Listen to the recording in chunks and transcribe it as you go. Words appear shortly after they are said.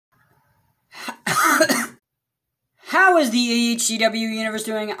How is the HCW universe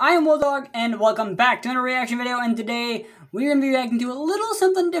doing? I am WillDog, and welcome back to another reaction video, and today we're going to be reacting to a little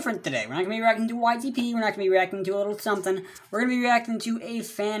something different today. We're not going to be reacting to YTP, we're not going to be reacting to a little something. We're going to be reacting to a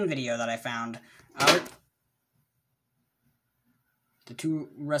fan video that I found. The two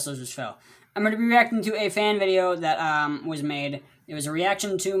wrestlers just fell. I'm going to be reacting to a fan video that was made. It was a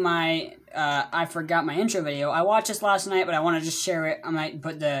reaction to my, I forgot my intro video. I watched this last night, but I want to just share it. I might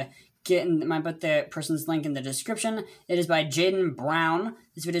put the person's link in the description. It is by Jaden Brown.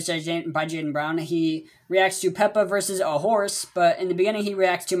 This video is by Jaden Brown. He reacts to Peppa versus a horse, but in the beginning he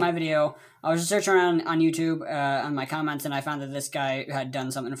reacts to my video. I was just searching around on YouTube on my comments, and I found that this guy had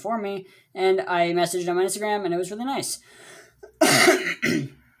done something for me, and I messaged him on Instagram, and it was really nice.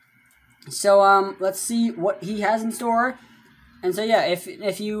 So let's see what he has in store. And so yeah,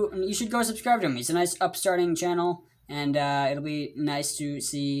 if you should go subscribe to him. He's a nice upstarting channel. And it'll be nice to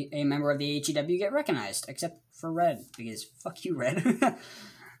see a member of the HCW get recognized, except for Red, because fuck you, Red.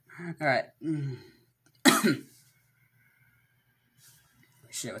 Alright.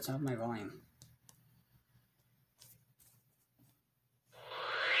 Shit, what's up with my volume?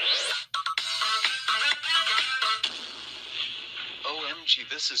 OMG,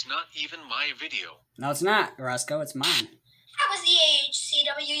 this is not even my video. No, it's not, Roscoe, it's mine. How is the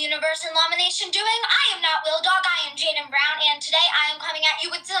HCW Universe and Lamination doing? I am not WillDog, I am Jaden Brown, and today I am coming at you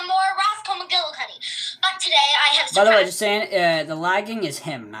with some more Roscoe McGillicuddy. But today I have By the way, just saying, the lagging is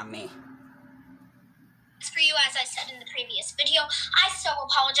him, not me. For you, as I said in the previous video, I so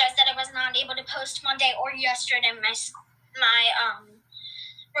apologize that I was not able to post Monday or yesterday. My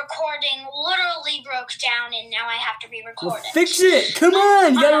recording literally broke down, and now I have to re-record it. Fix it! Come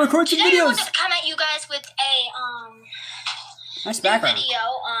on! You gotta record some today videos! I'm going to come at you guys with a, nice background. video.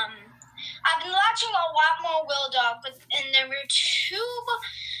 I've been watching a lot more WillDog, and there were two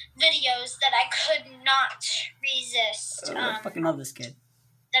videos that I could not resist. I fucking love this kid.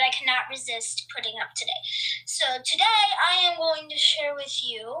 That I cannot resist putting up today. So today I am going to share with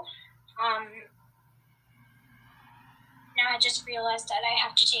you. Now I just realized that I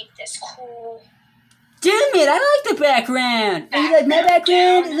have to take this cool. Damn it! I like the background. You like my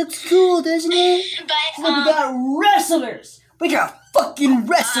background? It looks cool, doesn't it? But look, we got wrestlers. We got fucking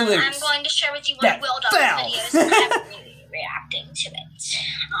wrestlers. I'm going to share with you one of WillDog's videos, and I'm really reacting to it.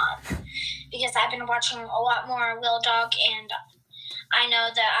 Because I've been watching a lot more WillDog, and I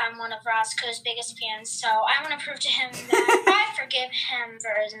know that I'm one of Roscoe's biggest fans, so I want to prove to him that I forgive him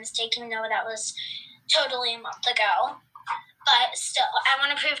for his mistake, even though that was totally a month ago. But still, I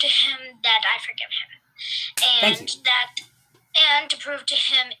want to prove to him that I forgive him. And to prove to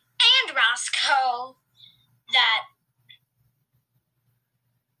him and Roscoe that,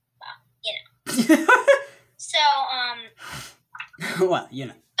 so, well, you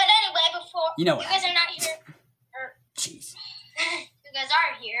know. But anyway, before you know what guys are not here, jeez. You guys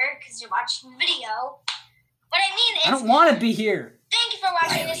are here because you're watching the video. What I mean is, I don't want to be here. Thank you for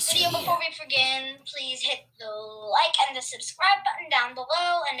watching this video. Before we begin, please hit the like and the subscribe button down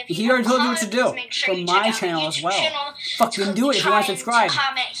below. And if he already told you what to do for my channel as well. Fucking do it if you want to subscribe.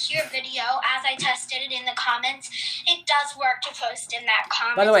 Comment here video as I tested it in the comments. It does work to post in that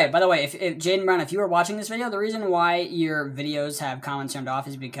comment. By the way, if Jaden Brown, if you are watching this video, the reason why your videos have comments turned off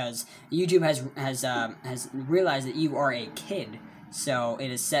is because YouTube has realized that you are a kid. So it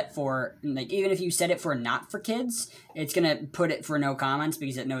is set for, like, even if you set it for not for kids, it's going to put it for no comments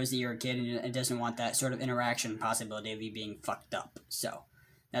because it knows that you're a kid and it doesn't want that sort of interaction possibility of you being fucked up. So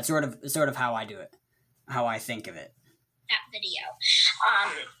that's sort of how I do it, how I think of it. That video.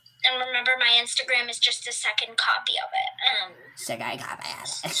 And remember, my Instagram is just a second copy of it. Second copy of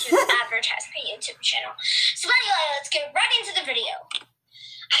it. To advertise my YouTube channel. So anyway, let's get right into the video.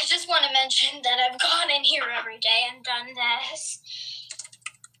 I just want to mention that I've gone in here every day and done this.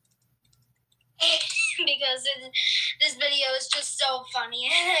 Because this video is just so funny,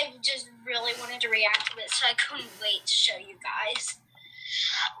 and I just really wanted to react to it, so I couldn't wait to show you guys.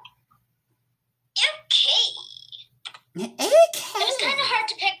 Okay. It was kind of hard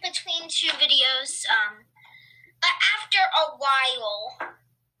to pick between two videos, but after a while,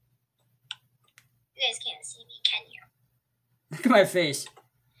 you guys can't see me, can you? Look at my face.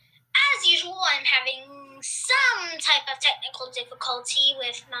 As usual, I'm having some type of technical difficulty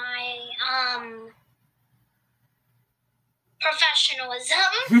with my,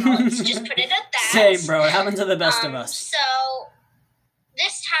 professionalism. Let's just put it at that. Same, bro. It happens to the best of us. So,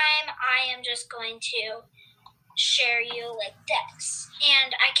 this time, I am just going to share you like this.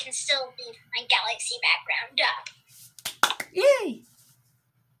 And I can still leave my galaxy background up. Yay!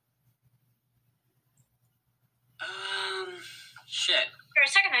 Shit. For a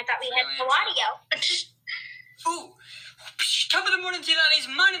second, I thought we had no audio. Ooh. Top of the morning to you, laddies.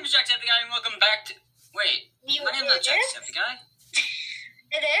 My name is Jacksepticeye, and welcome back to... Wait. My name's not Jacksepticeye.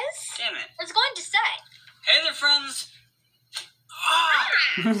 It is? Damn it. I was going to say. Hey there, friends.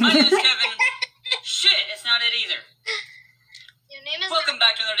 My name is Kevin. Shit, it's not it either. Your name is... Welcome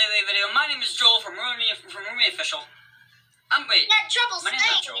back to another daily video. My name is Joel from Roomy Official. Wait. You had trouble My name's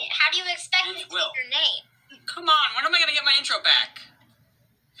not saying Joel. it. How do you expect My me name's to Will. take your name? Come on, when am I gonna get my intro back?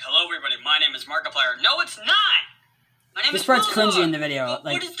 Hello, everybody. My name is Markiplier. No, it's not. My name This is part's Bulldog. cringy in the video, But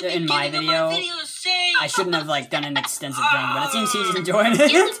like, what does the in my beginning of video. my say? I shouldn't have, like, done an extensive thing, but it seems he's enjoying You're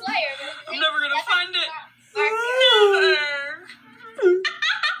it. the player. I'm never gonna find it. Mark.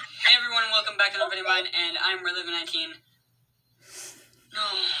 Hey everyone, welcome back to another video of mine, and I'm Relive19. No,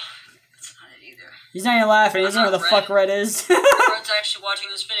 that's not it either. He's not even laughing, he doesn't know who the fuck Red is. Red's actually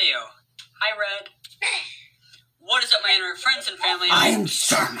watching this video. Hi, Red. What is up, my internet friends and family? I am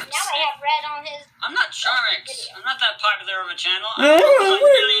Charmax. Now I have red on his... I'm not Charmix. I'm not that popular of a channel. Oh, I have 1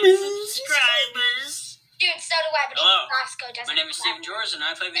 million goodness. subscribers. Dude, so do I, but Hello. Roscoe doesn't... My name is Steven George, and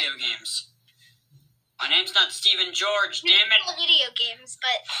I play video games. My name's not Steven George, damn it. Video games,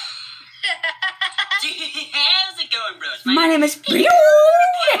 but... How's it going, bros? My name is PewDiePie.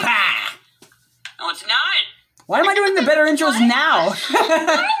 No, it's not. Why am I doing the better intros now?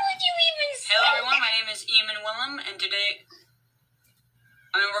 Why would you even say Hello, everyone. My name is Eamon Willem, and today...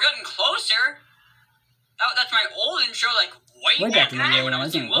 we're getting closer. Oh, that's my old intro, like, way Way back back in in the the day day when I when I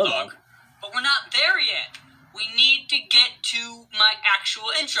was was in in Will Will Dog. But we're not there yet. We need to get to my actual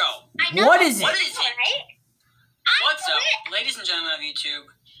intro. I know. What is it? What is it? Right? What's know up, it. ladies and gentlemen of YouTube?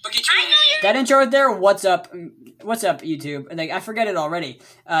 Boogie I know you're... That intro right there, what's up, YouTube? Like, I forget it already.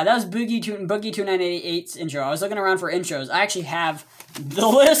 That was Boogie 2988's intro. I was looking around for intros. I actually have the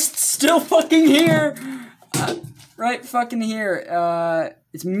list still fucking here. Right fucking here.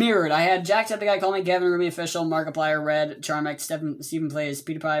 It's mirrored. I had Jacksepticeye, Call Me Gavin, Roomy Official, Markiplier, Red, Charmax, Steven Plays,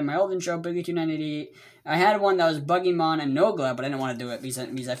 PewDiePie, my old intro, Boogie 2988. I had one that was Buggy Mon and Nogla, but I didn't want to do it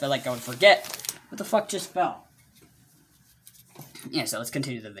because I felt like I would forget. What the fuck just fell? Yeah, so let's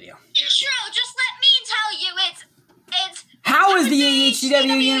continue the video. Intro, just let me tell you, it's... How is the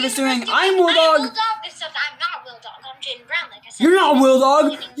AHCW universe doing? I'm Will I'm Dog. Will Dog, except I'm not Will Dog. I'm Jaden Brown, like I said. You're not Will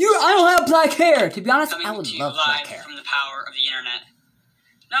Dog. I don't have black hair. To be honest, Coming I would to you love live black hair. from the power of the internet.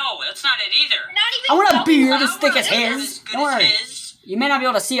 No, that's not it either. Not even I want a Will beard Dog. as thick as Not his. as good Don't as worry. his. You may not be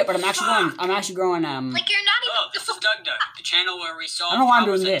able to see it, but I'm actually growing. Like, you're not even... Oh, this is Doug Doug, the channel where we solve I don't know why I'm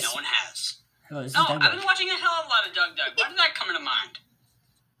problems doing that this. no one has. Oh, this is No, Doug I've Doug. been watching a hell of a lot of Doug Doug. Why did that come into mind?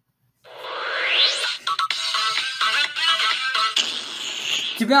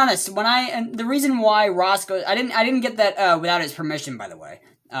 To be honest, and the reason why Roscoe, I didn't get that without his permission, by the way.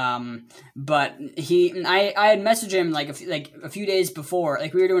 But I had messaged him like a few days before,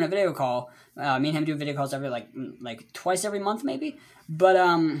 like we were doing a video call. Me and him do video calls every like twice every month maybe. But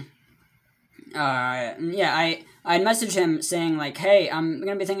yeah, I messaged him saying like, hey, I'm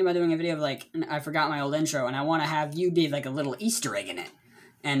gonna be thinking about doing a video of like I forgot my old intro, and I want to have you be like a little Easter egg in it.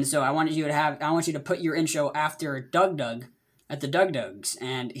 And so I want you to put your intro after Doug Doug at the Doug Dougs,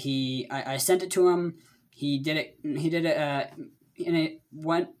 and I sent it to him. He did it, and it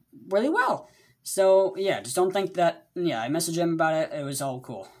went really well. So yeah, just don't think that. Yeah, I messaged him about it. It was all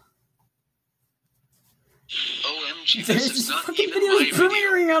cool. OMG, There's this is this not fucking even video my video.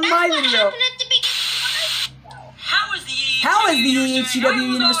 premiering on That's my what video. happened at the beginning. How is the How is universe the doing? HCW I am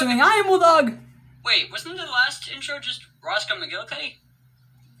universe Will Dog. doing? I am Will Dog. Wait, wasn't the last intro just Roscoe McGillicuddy?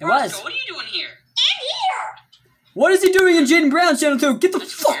 It was. Roscoe, what are you doing here? And here. What is he doing in Jaden Brown's channel too? Get the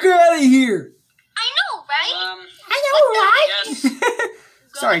That's fuck weird. out of here! I know, right? I know, right? Yes.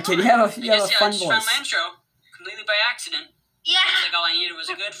 Sorry, kid. You have a I guess, fun I just found voice. my intro completely by accident. Yeah. Like all I needed was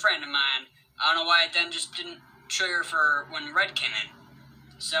a good friend of mine. I don't know why it then just didn't trigger for when Red came in.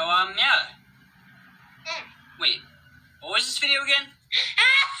 So, yeah. Wait, what was this video again?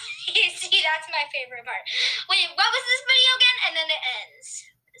 You see, that's my favorite part. Wait, what was this video again? And then it ends.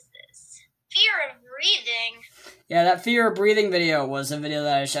 What is this? Fear of breathing. Yeah, that fear of breathing video was a video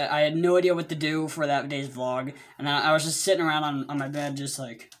that I shot. I had no idea what to do for that day's vlog, and I was just sitting around on my bed, just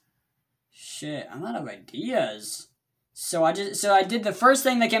like, shit, I'm out of ideas. So I did the first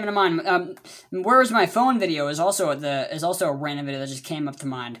thing that came into mind. Where's my phone video is also a random video that just came up to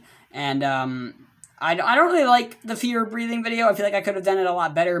mind, and I don't really like the fear of breathing video. I feel like I could have done it a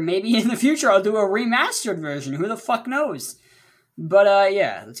lot better. Maybe in the future I'll do a remastered version. Who the fuck knows? But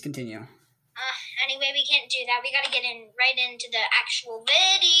yeah, let's continue. Anyway, we can't do that. We gotta get right into the actual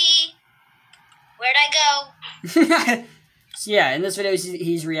video. Where'd I go? So yeah, in this video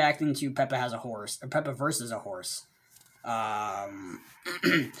he's reacting to Peppa Has a Horse, or Peppa versus a Horse.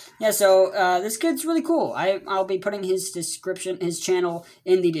 Yeah, so this kid's really cool. I'll be putting his channel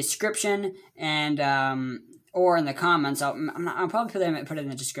in the description and or in the comments. I'll probably put it in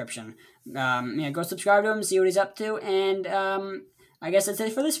the description. Go subscribe to him, see what he's up to, and I guess that's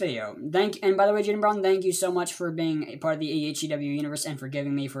it for this video. And by the way, Jaden Brown, thank you so much for being a part of the AHCW universe and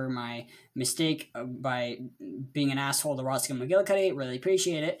forgiving me for my mistake by being an asshole to Roscoe McGillicuddy. Really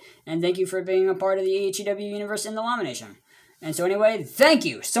appreciate it. And thank you for being a part of the AHCW universe in the Llama Nation. And so anyway, thank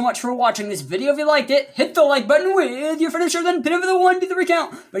you so much for watching this video. If you liked it, hit the like button with your finisher, then pin over the 1 to the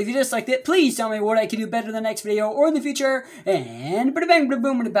recount. But if you disliked it, please tell me what I can do better in the next video or in the future. And bada-bang,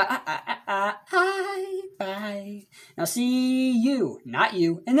 bada-boom, bye. Now see you, not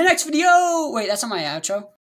you, in the next video. Wait, that's not my outro.